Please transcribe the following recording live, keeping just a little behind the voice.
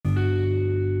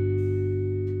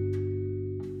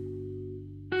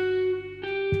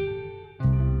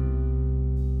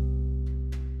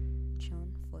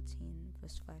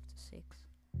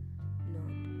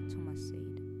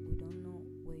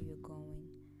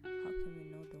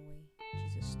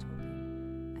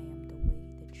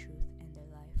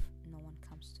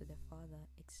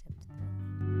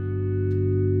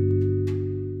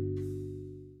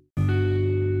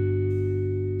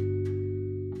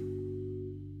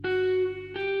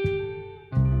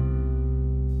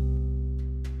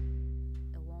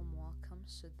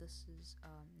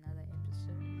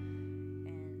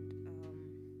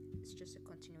it's just a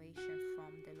continuation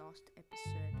from the last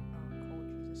episode called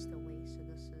Jesus the Way. So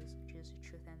this is Jesus, the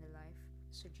Truth, and the Life.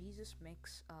 So Jesus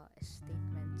makes a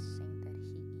statement saying that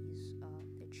he is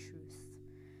the truth.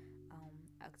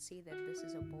 I'd say that this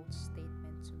is a bold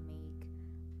statement to make,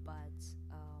 but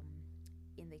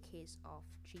in the case of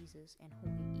Jesus and who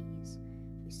he is,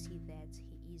 we see that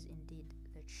he is indeed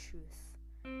the truth,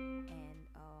 and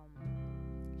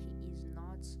he is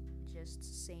not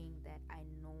just saying that I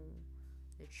know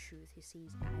the truth. He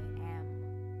says I am the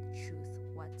truth.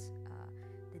 What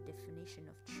the definition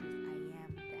of truth? I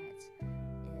am that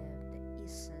the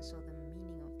essence or the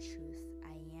meaning of truth.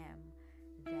 I am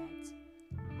that.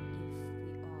 If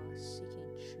we are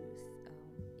seeking truth,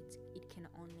 it can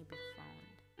only be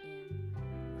found in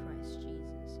Christ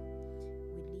Jesus.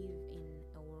 We live in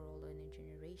a world and a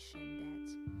generation that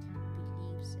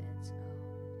believes that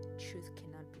truth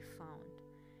cannot be found,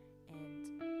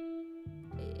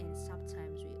 and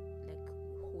sometimes we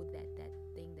hold that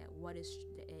thing that what is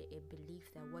a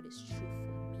belief that what is true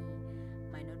for me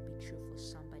might not be true for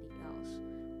somebody else,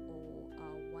 or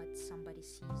what somebody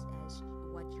sees as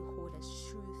what you hold as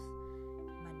truth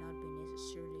might not be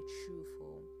necessarily true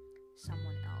for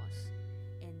someone else.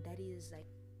 And that is like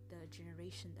the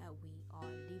generation that we are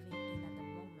living in at the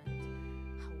moment.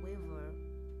 However,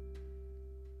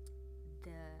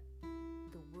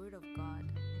 the word of God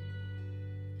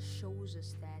shows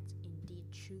us that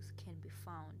indeed truth can be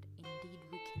found. Indeed,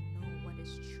 we can know what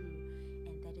is true,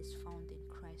 and that is found in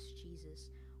Christ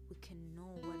Jesus. We can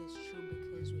know what is true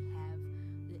because we have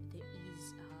there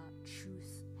is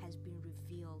truth has been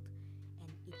revealed,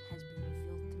 and it has been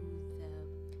revealed through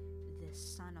the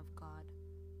Son of God,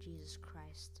 Jesus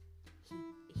Christ. He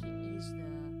is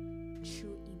the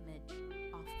true image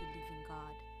of the living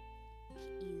God.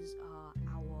 He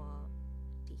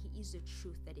is the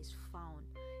truth that is found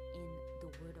in the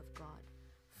Word of God.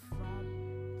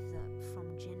 From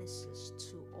Genesis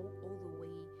to all the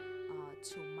way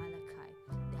to Malachi,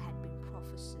 there had been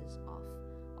prophecies of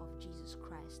Jesus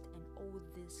Christ, and all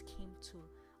this came to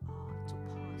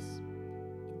pass,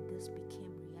 and this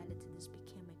became reality. This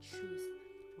became a truth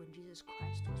when Jesus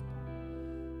Christ was born.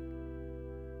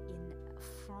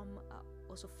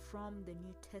 Also from the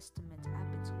New Testament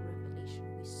up until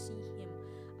Revelation, we see him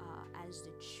as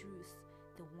the truth,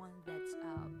 the one that's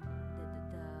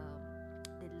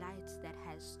the light that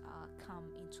has come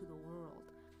into the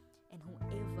world, and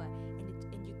whoever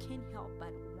and you can't help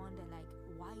but wonder, like,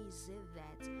 why is it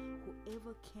that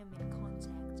whoever came in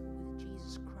contact with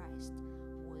Jesus Christ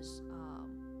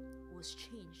was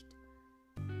changed?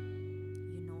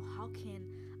 How can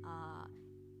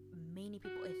many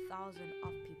people, 1,000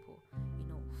 of people,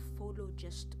 follow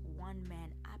just one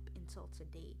man up until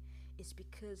today? It's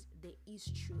because there is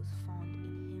truth found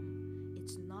in him.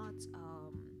 It's not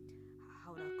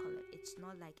how do I call it? It's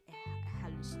not like a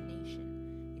hallucination.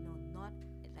 Not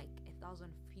like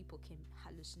 1,000 people can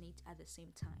hallucinate at the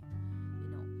same time.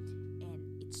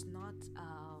 And it's not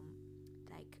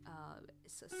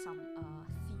some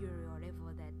theory or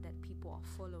whatever that people are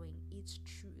following. It's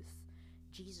truth.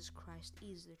 Jesus Christ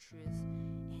is the truth,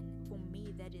 and for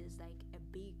me that is like a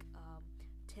big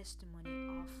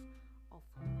testimony of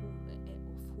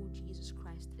who Jesus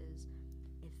Christ is.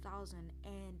 1,000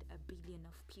 and a billion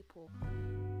of people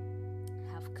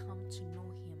have come to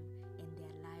know him, and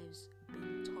their lives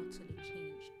been totally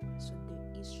changed. So there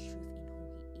is truth in who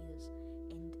he is,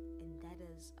 and that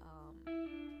is a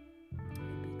big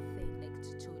thing, like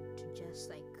to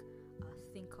just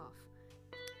think of.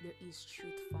 There is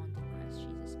truth found in Christ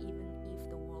Jesus, even if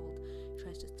the world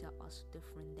tries to tell us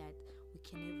different, that we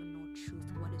can never know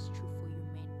truth. What is true for you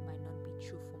might not be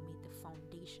true for me. The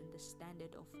foundation, the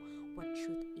standard of what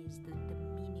truth is, the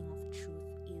meaning of truth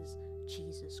is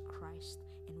Jesus Christ,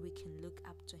 and we can look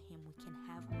up to him. We can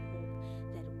have hope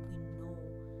that we know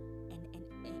and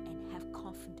have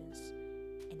confidence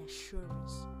and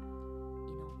assurance,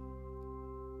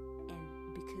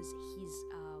 and because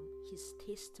his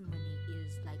testimony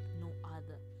is like no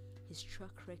other. His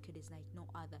track record is like no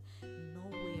other.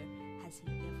 Nowhere has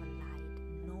he ever lied.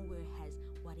 Nowhere has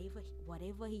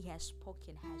whatever he has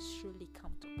spoken has surely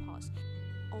come to pass.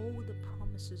 All the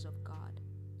promises of God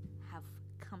have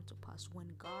come to pass.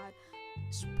 When God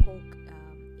spoke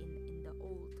in the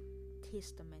Old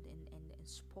Testament and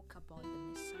spoke about the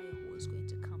Messiah who was going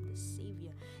to come, the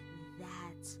Savior,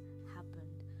 that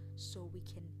happened. So we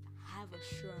can have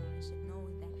assurance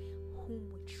knowing that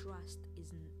whom we trust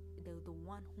is the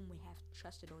one whom we have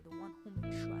trusted, or the one whom we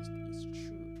trust is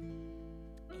true,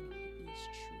 and he is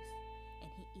truth, and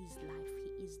he is life.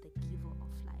 He is the giver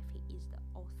of life. He is the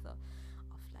author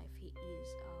of life. He is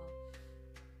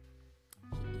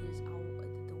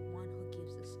the one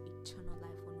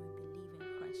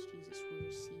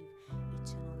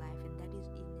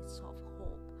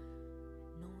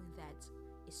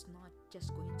it's not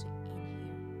just going to end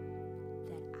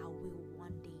here, that I will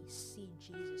one day see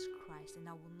Jesus Christ and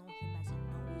I will know him as he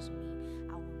knows me.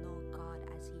 I will know God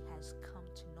as he has come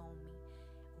to know me.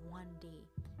 One day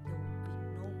there will be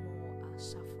no more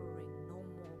suffering, no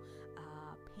more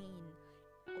pain,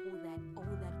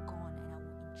 all that gone, and I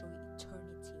will enjoy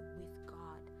eternity with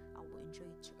God. I will enjoy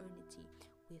eternity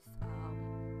with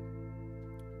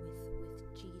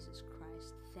Jesus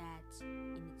Christ. That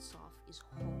in itself is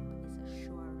hope, is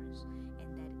assurance,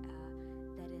 and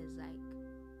that is like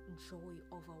joy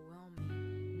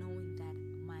overwhelming, knowing that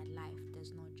my life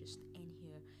does not just end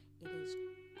here, it is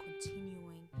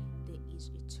continuing. There is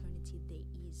eternity, there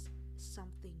is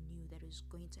something new that is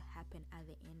going to happen at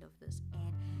the end of this,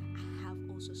 and I have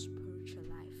also spiritual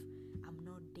life. I'm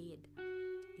not dead.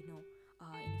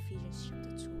 In Ephesians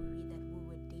chapter 2 we read that we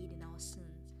were dead in our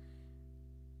sins.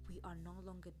 We are no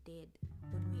longer dead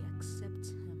when we accept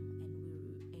him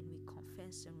and we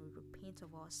confess and we repent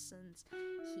of our sins.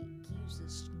 He gives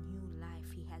us new life.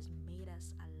 He has made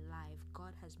us alive.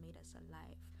 God has made us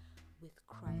alive with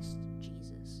Christ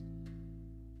Jesus.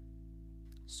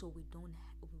 So we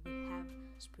have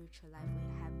spiritual life.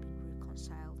 We have been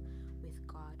reconciled with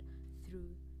God through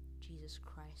Jesus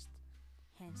Christ.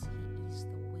 Hence he